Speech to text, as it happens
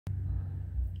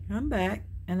I'm back,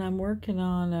 and I'm working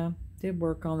on, did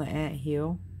work on the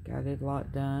anthill. Got it a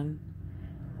lot done,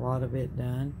 a lot of it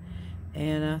done.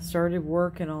 And I started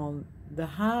working on the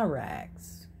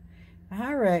hyrax. The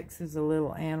hyrax is a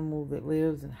little animal that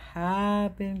lives in high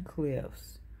bend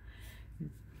cliffs.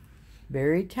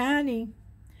 Very tiny,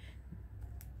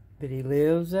 but he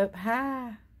lives up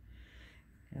high.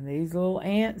 And these little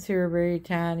ants here are very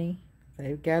tiny.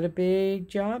 They've got a big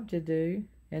job to do,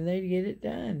 and they get it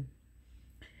done.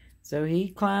 So he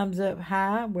climbs up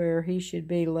high where he should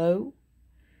be low,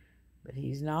 but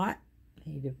he's not.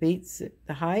 He defeats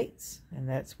the heights, and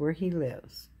that's where he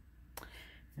lives.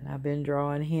 And I've been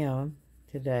drawing him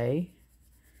today.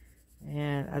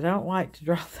 And I don't like to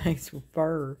draw things with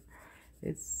fur.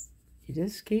 You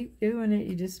just keep doing it.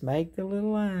 You just make the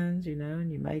little lines,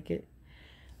 and you make it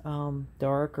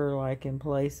darker, like in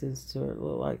places, so it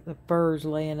look like the fur's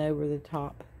laying over the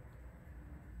top.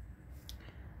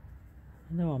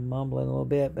 I know I'm mumbling a little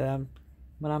bit, but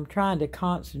I'm trying to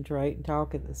concentrate and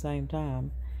talk at the same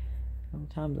time.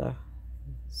 Sometimes I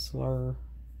slur,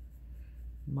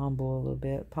 mumble a little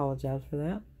bit. Apologize for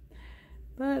that.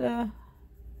 But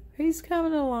he's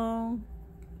coming along,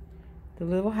 the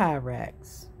little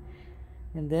hyrax.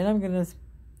 And then I'm going to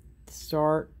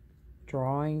start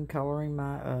coloring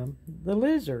my the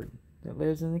lizard that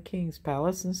lives in the king's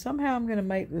palace. And somehow I'm going to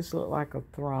make this look like a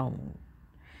throne.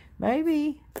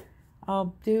 Maybe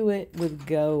I'll do it with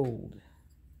gold.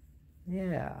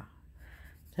 Yeah.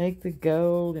 Take the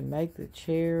gold and make the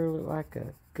chair look like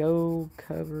a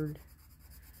gold-covered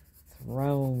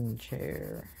throne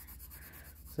chair.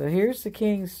 So here's the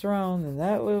king's throne, and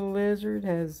that little lizard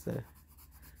has the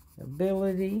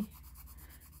ability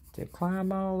to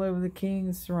climb all over the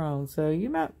king's throne. So you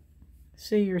might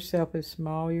see yourself as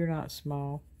small. You're not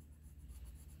small.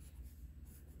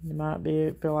 You might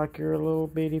feel like you're a little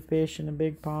bitty fish in a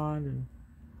big pond, and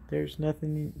there's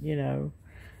nothing,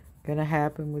 going to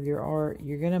happen with your art.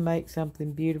 You're going to make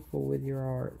something beautiful with your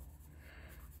art.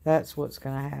 That's what's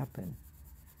going to happen.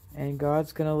 And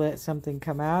God's going to let something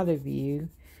come out of you,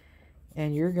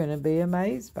 and you're going to be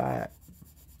amazed by it.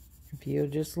 If you'll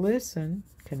just listen,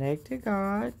 connect to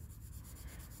God,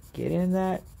 get in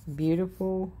that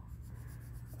beautiful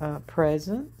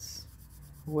presence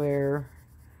where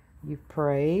you've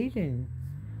prayed, and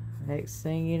next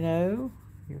thing you know,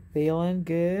 you're feeling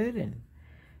good and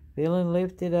feeling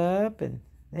lifted up, and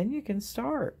then you can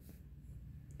start.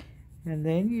 And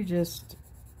then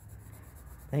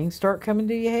things start coming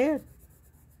to your head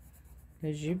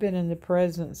because you've been in the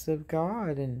presence of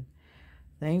God, and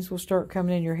things will start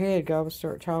coming in your head. God will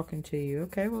start talking to you.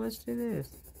 Okay, well, let's do this.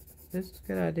 This is a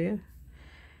good idea.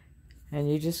 And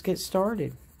you just get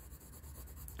started.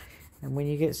 And when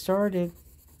you get started,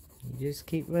 you just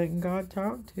keep letting God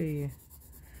talk to you.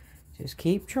 Just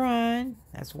keep trying.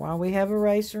 That's why we have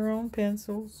eraser on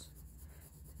pencils.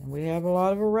 And we have a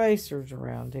lot of erasers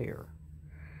around here.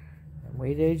 And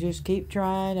we do just keep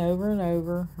trying over and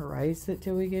over. Erase it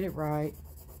till we get it right.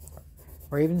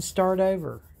 Or even start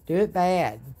over. Do it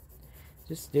bad.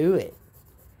 Just do it.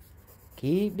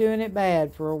 Keep doing it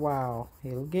bad for a while.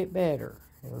 It'll get better.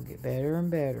 It'll get better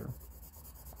and better.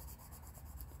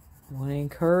 I want to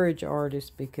encourage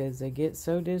artists because they get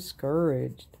so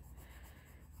discouraged.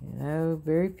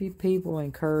 Very few people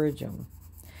encourage them.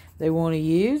 They want to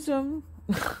use them.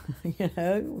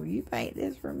 Will you paint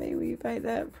this for me? Will you paint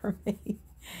that for me?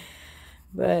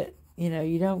 But,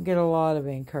 you don't get a lot of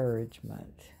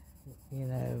encouragement.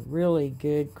 Really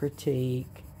good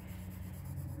critique.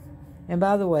 And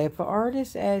by the way, if an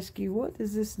artist asks you, what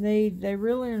does this need? They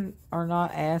really are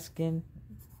not asking.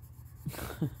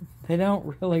 They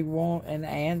don't really want an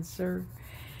answer.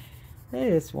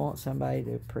 They just want somebody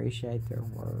to appreciate their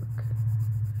work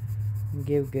and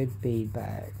give good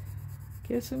feedback.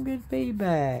 Give some good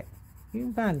feedback. You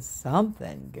can find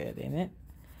something good in it.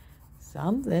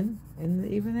 Something. And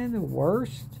even in the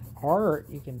worst art,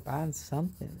 you can find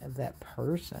something of that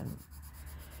person.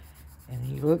 And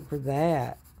you look for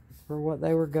that, for what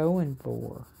they were going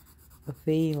for. A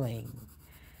feeling.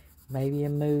 Maybe a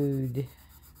mood.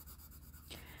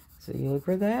 So you look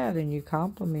for that and you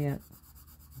compliment.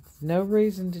 No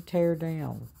reason to tear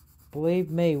down.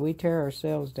 Believe me, we tear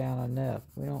ourselves down enough.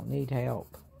 We don't need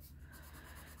help.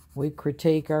 We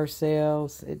critique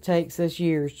ourselves. It takes us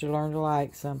years to learn to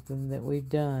like something that we've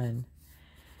done.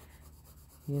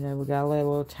 We got to let a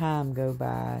little time go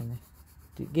by and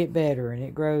to get better, and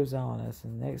it grows on us.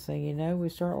 And next thing you know, we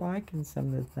start liking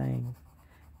some of the things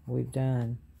we've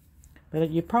done. But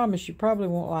you probably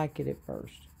won't like it at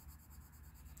first.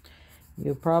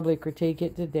 You'll probably critique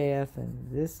it to death, and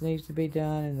this needs to be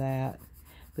done and that.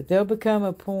 But there'll become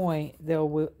a point, there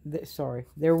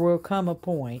will come a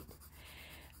point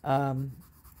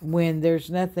when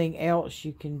there's nothing else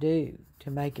you can do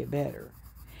to make it better.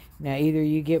 Now, either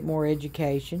you get more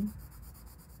education,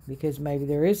 because maybe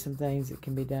there is some things that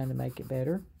can be done to make it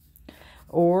better,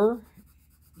 or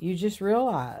you just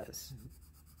realize,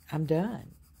 I'm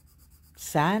done.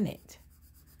 Sign it.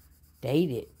 Date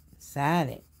it. Sign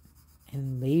it.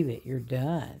 And leave it. You're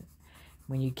done.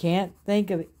 When you can't think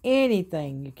of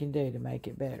anything you can do to make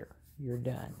it better, you're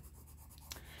done.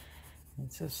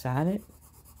 And so sign it.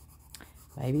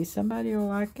 Maybe somebody will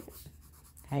like it.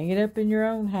 Hang it up in your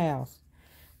own house.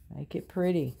 Make it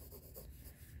pretty.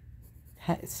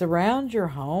 Surround your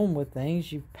home with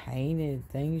things you've painted,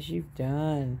 things you've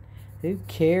done. Who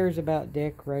cares about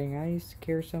decorating? I used to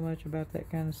care so much about that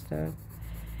kind of stuff.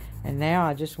 And now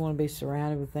I just want to be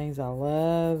surrounded with things I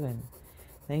love and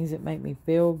things that make me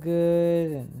feel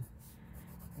good and,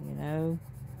 you know,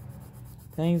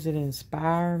 things that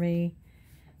inspire me.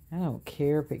 I don't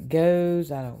care if it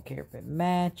goes. I don't care if it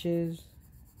matches.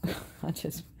 I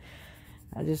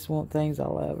just want things I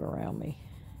love around me.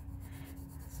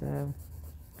 So,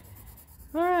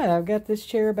 all right, I've got this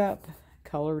chair about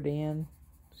colored in.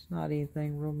 It's not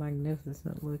anything real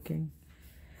magnificent looking.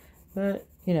 But,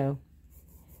 you know,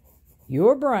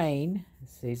 your brain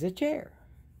sees a chair.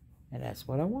 And that's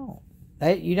what I want.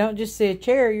 You don't just see a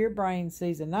chair, your brain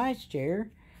sees a nice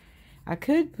chair. I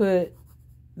could put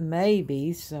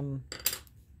maybe some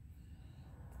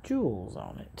jewels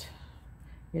on it.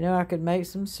 You know, I could make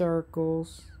some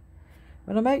circles.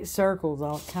 When I make circles,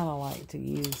 I'll kind of like to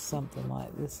use something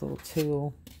like this little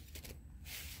tool.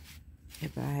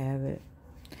 If I have it.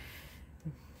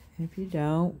 If you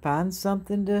don't, find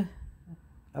something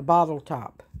a bottle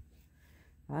top.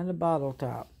 Find a bottle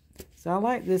top. So I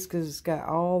like this because it's got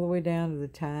all the way down to the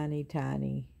tiny,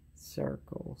 tiny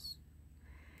circles.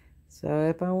 So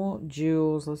if I want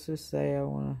jewels, let's just say I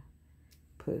want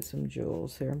to put some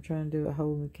jewels here. I'm trying to do it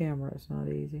holding the camera. It's not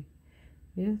easy.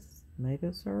 Yes, make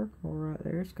a circle right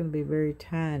there. It's going to be very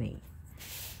tiny.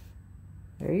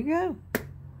 There you go.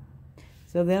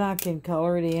 So then I can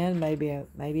color it in.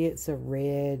 Maybe it's a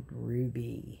red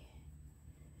ruby.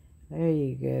 There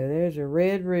you go. There's a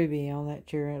red ruby on that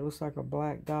chair. It looks like a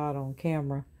black dot on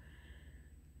camera.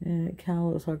 And it kind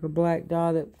of looks like a black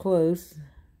dot up close.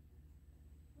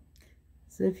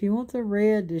 So if you want the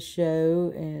red to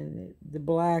show and the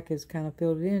black is kind of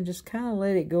filled in, just kind of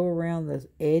let it go around the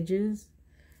edges.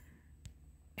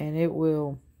 And it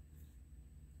will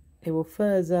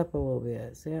fuzz up a little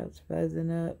bit. See how it's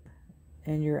fuzzing up?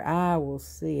 And your eye will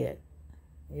see it.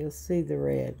 You'll see the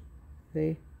red.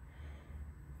 See?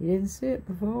 You didn't see it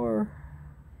before.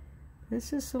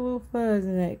 It's just a little fuzz,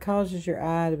 and it causes your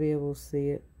eye to be able to see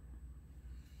it.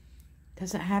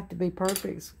 Doesn't have to be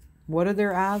perfect. What are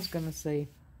their eyes going to see?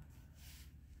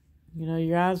 You know,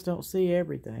 your eyes don't see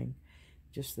everything.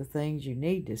 Just the things you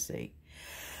need to see.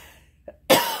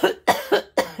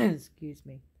 Excuse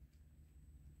me.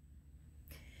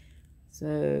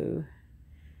 So,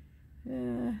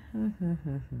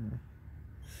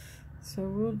 so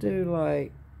we'll do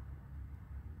like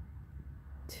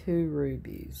 2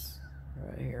 rubies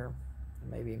right here.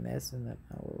 Maybe messing up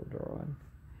my little drawing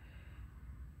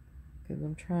because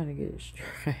I'm trying to get it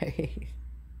straight.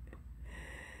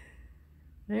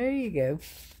 There you go.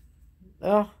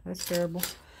 Oh, that's terrible.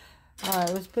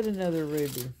 Alright, let's put another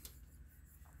ruby.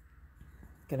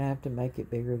 Gonna have to make it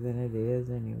bigger than it is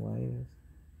anyways.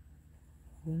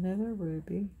 Another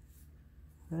ruby.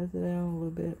 Fuzz it out a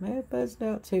little bit. May have buzzed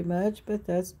out too much, but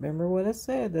remember what I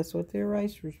said. That's what the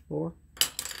eraser's for.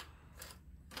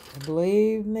 And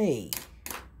believe me,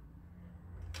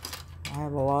 I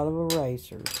have a lot of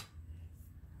erasers.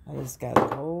 I just got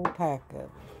a whole pack of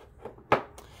them.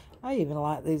 I even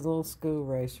like these little school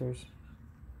erasers.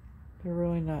 They're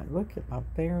really nice. Look at my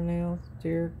fingernails.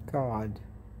 Dear God.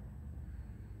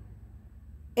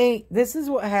 Ink. This is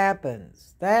what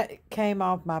happens. That came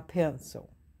off my pencil.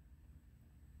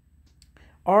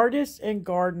 Artists and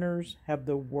gardeners have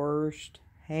the worst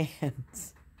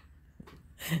hands.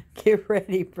 Get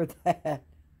ready for that.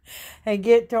 And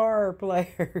guitar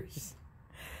players.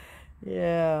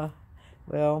 Yeah.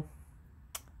 Well,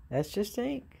 that's just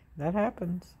ink. That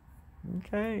happens.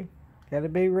 Okay. Got to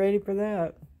be ready for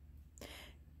that.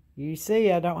 You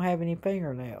see, I don't have any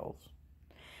fingernails.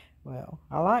 Well,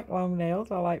 I like long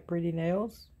nails. I like pretty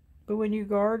nails. But when you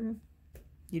garden,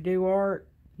 you do art,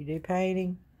 you do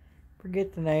painting,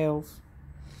 forget the nails.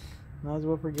 Might as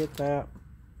well forget that.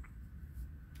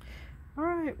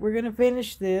 Alright, we're going to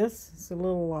finish this. It's a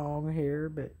little long here,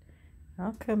 but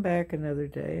I'll come back another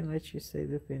day and let you see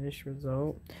the finished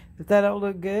result. If that don't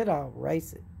look good, I'll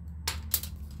erase it.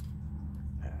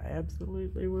 I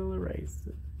absolutely will erase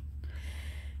it.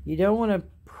 You don't want to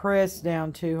press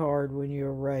down too hard when you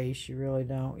erase. You really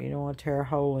don't. You don't want to tear a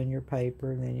hole in your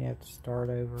paper and then you have to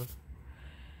start over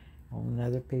on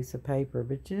another piece of paper.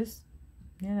 But just,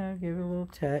 you know, give it a little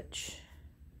touch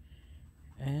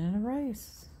and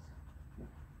erase.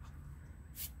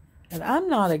 And I'm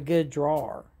not a good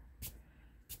drawer.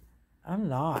 I'm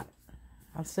not.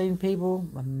 I've seen people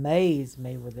amaze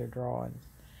me with their drawings.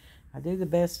 I do the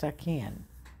best I can.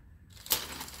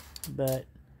 But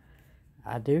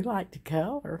I do like to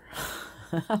color.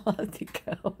 I love to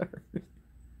color.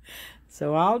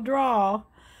 So I'll draw.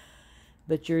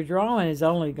 But your drawing is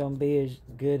only going to be as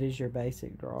good as your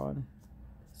basic drawing.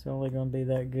 It's only going to be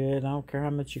that good. I don't care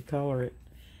how much you color it.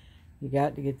 You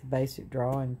got to get the basic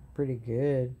drawing pretty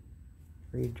good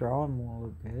for your drawing will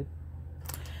look good.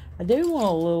 I do want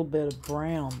a little bit of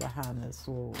brown behind this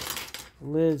little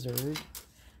lizard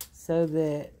so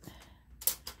that,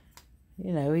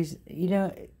 you know,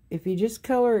 if you just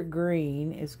color it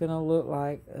green, it's going to look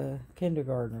like a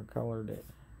kindergartner colored it.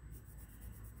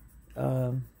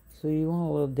 So you want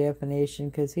a little definition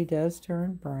because he does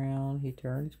turn brown. He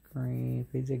turns green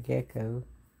if he's a gecko.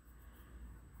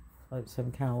 Like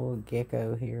some kind of little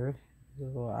gecko here.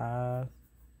 Little eyes.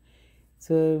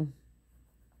 So,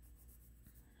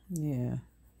 yeah.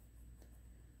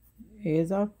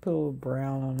 I'll put a little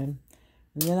brown on him.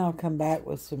 And then I'll come back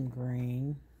with some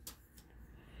green.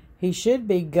 He should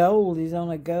be gold. He's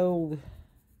on a gold.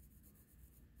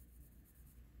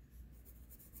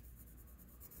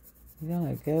 He's on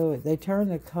a gold. They turn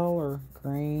the color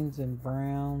greens and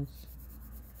browns.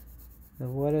 So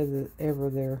whatever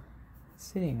they're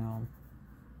sitting on.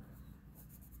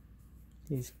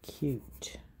 He's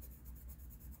cute.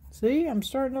 See, I'm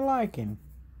starting to like him.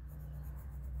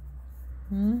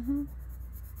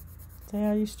 See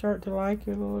how you start to like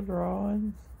your little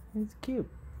drawings? It's cute.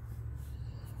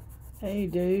 Hey,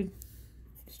 dude.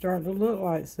 You're starting to look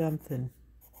like something.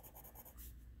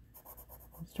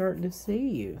 I'm starting to see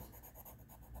you.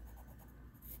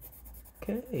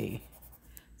 Okay.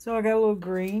 So I got a little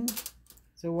green.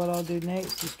 So what I'll do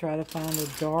next is try to find a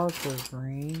darker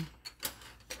green.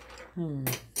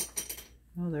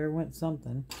 Oh, there went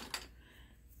something.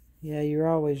 Yeah, you're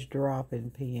always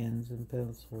dropping pens and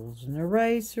pencils and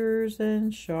erasers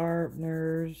and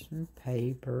sharpeners and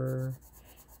paper.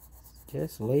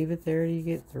 Just leave it there till you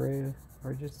get through.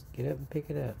 Or just get up and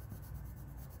pick it up.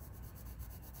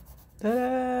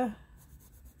 Ta-da!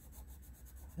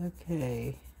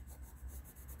 Okay.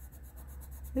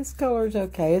 This color's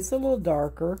okay. It's a little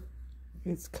darker.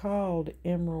 It's called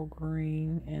emerald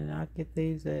green. And I get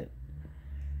these at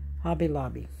Hobby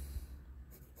Lobby.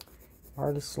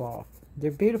 Artist Sloth.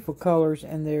 They're beautiful colors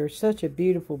and they're such a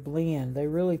beautiful blend. They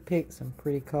really pick some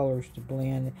pretty colors to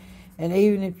blend. And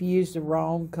even if you use the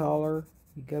wrong color,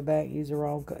 you go back and use the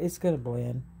wrong color, it's going to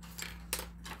blend.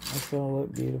 It's going to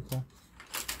look beautiful.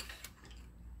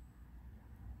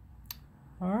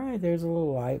 Alright, there's a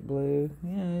little light blue.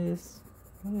 Yeah, it's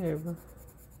whatever.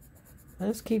 I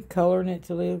just keep coloring it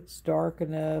till it looks dark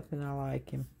enough and I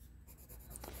like him.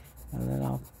 And then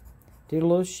I'll do a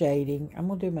little shading. I'm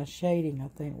going to do my shading, I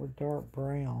think, with dark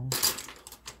brown.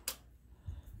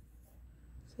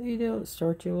 So you do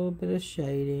start you a little bit of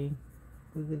shading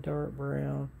with the dark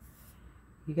brown.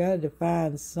 You got to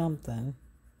define something.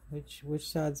 Which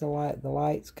side's the light? The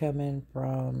light's coming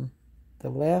from the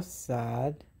left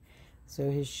side.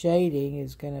 So his shading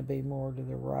is going to be more to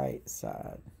the right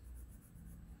side.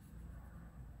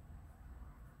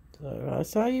 So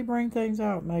that's how you bring things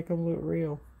out, make them look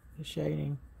real. The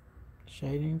shading.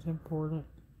 Shading's important.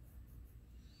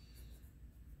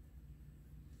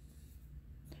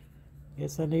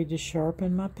 Guess I need to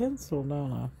sharpen my pencil,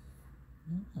 don't I?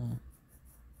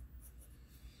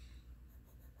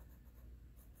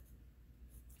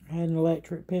 I had an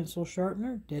electric pencil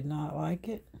sharpener. Did not like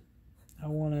it. I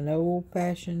want an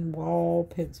old-fashioned wall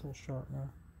pencil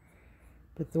sharpener.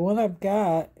 But the one I've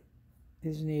got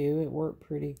is new. It worked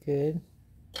pretty good.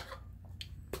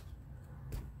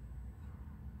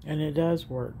 And it does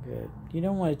work good. You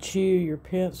don't want to chew your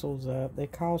pencils up. They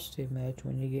cost too much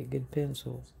when you get good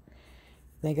pencils.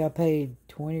 I think I paid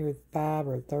 $25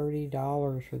 or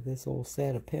 $30 for this little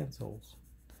set of pencils.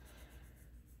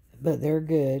 But they're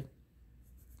good.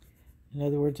 In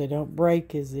other words, they don't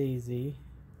break as easy.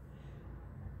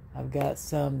 I've got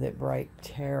some that break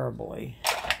terribly.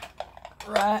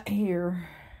 Right here.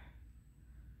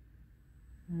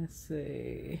 Let's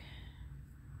see.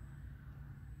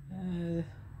 No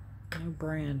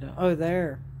brand. Oh,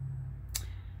 there.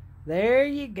 There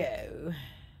you go.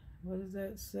 What does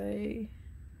that say?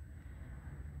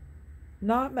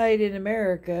 Not made in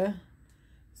America,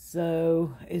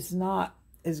 so it's not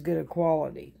as good a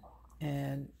quality,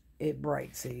 and it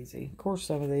breaks easy. Of course,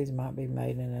 some of these might be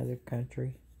made in another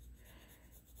country.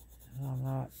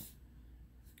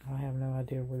 I have no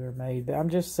idea where they're made, but I'm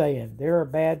just saying, there are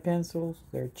bad pencils.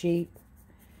 They're cheap.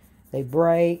 They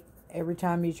break. Every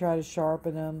time you try to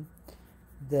sharpen them,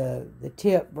 the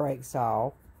tip breaks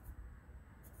off.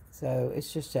 So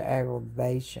it's just an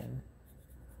aggravation.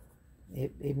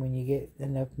 When you get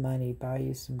enough money, buy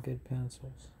you some good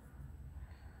pencils.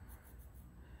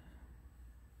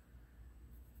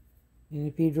 And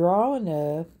if you draw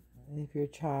enough, and if you're a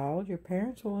child, your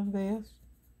parents will invest.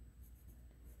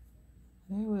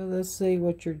 Well, let's see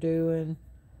what you're doing.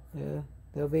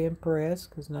 They'll be impressed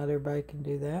because not everybody can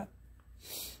do that.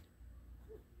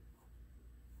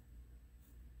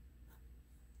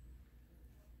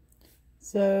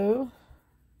 So,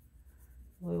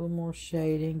 a little more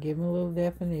shading, give them a little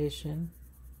definition.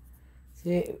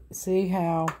 See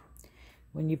how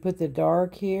when you put the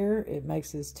dark here, it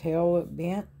makes his tail look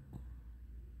bent?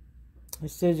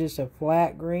 Instead of just a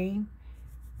flat green,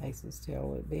 makes his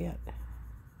tail look bent.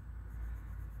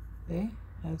 See?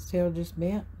 His tail just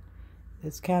bent.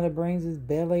 This kind of brings his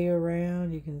belly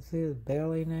around. You can see his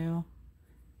belly now.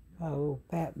 Oh,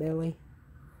 fat belly.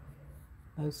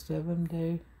 Most of them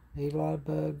do. Eat a lot of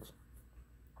bugs.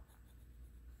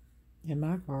 In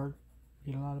my garden,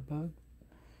 eat a lot of bugs.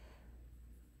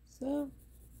 So,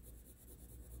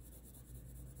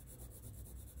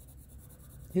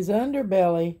 his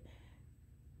underbelly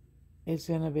is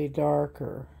going to be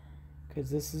darker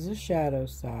because this is a shadow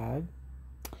side.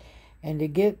 And to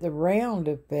get the round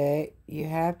effect, you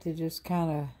have to just kind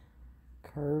of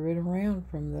curve it around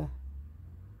from the...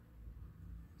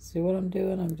 See what I'm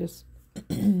doing? I'm just...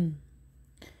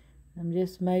 I'm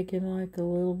just making like a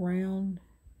little round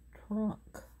trunk.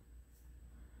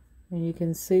 And you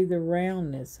can see the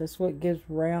roundness. That's what gives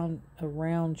a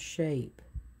round shape.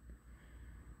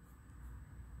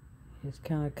 Just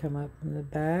kind of come up from the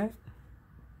back.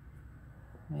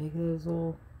 Make those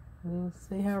little...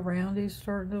 See how round he's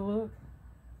starting to look?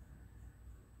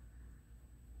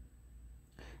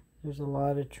 There's a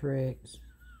lot of tricks.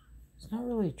 It's not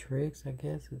really tricks, I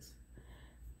guess.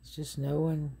 It's just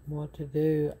knowing what to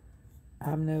do.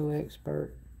 I'm no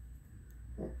expert.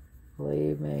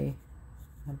 Believe me.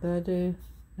 But I do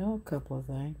know a couple of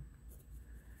things.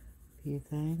 A few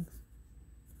things.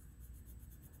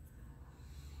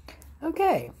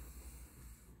 Okay.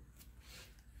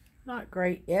 Not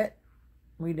great yet.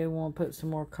 We do want to put some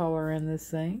more color in this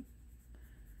thing.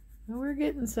 But we're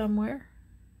getting somewhere.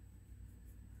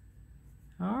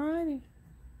 Alrighty.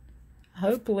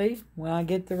 Hopefully, when I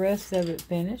get the rest of it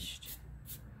finished,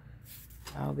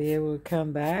 I'll be able to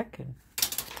come back and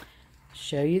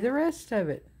show you the rest of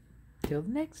it. Till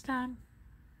the next time.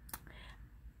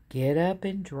 Get up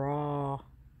and draw.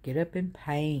 Get up and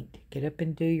paint. Get up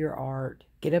and do your art.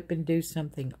 Get up and do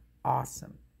something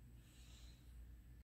awesome.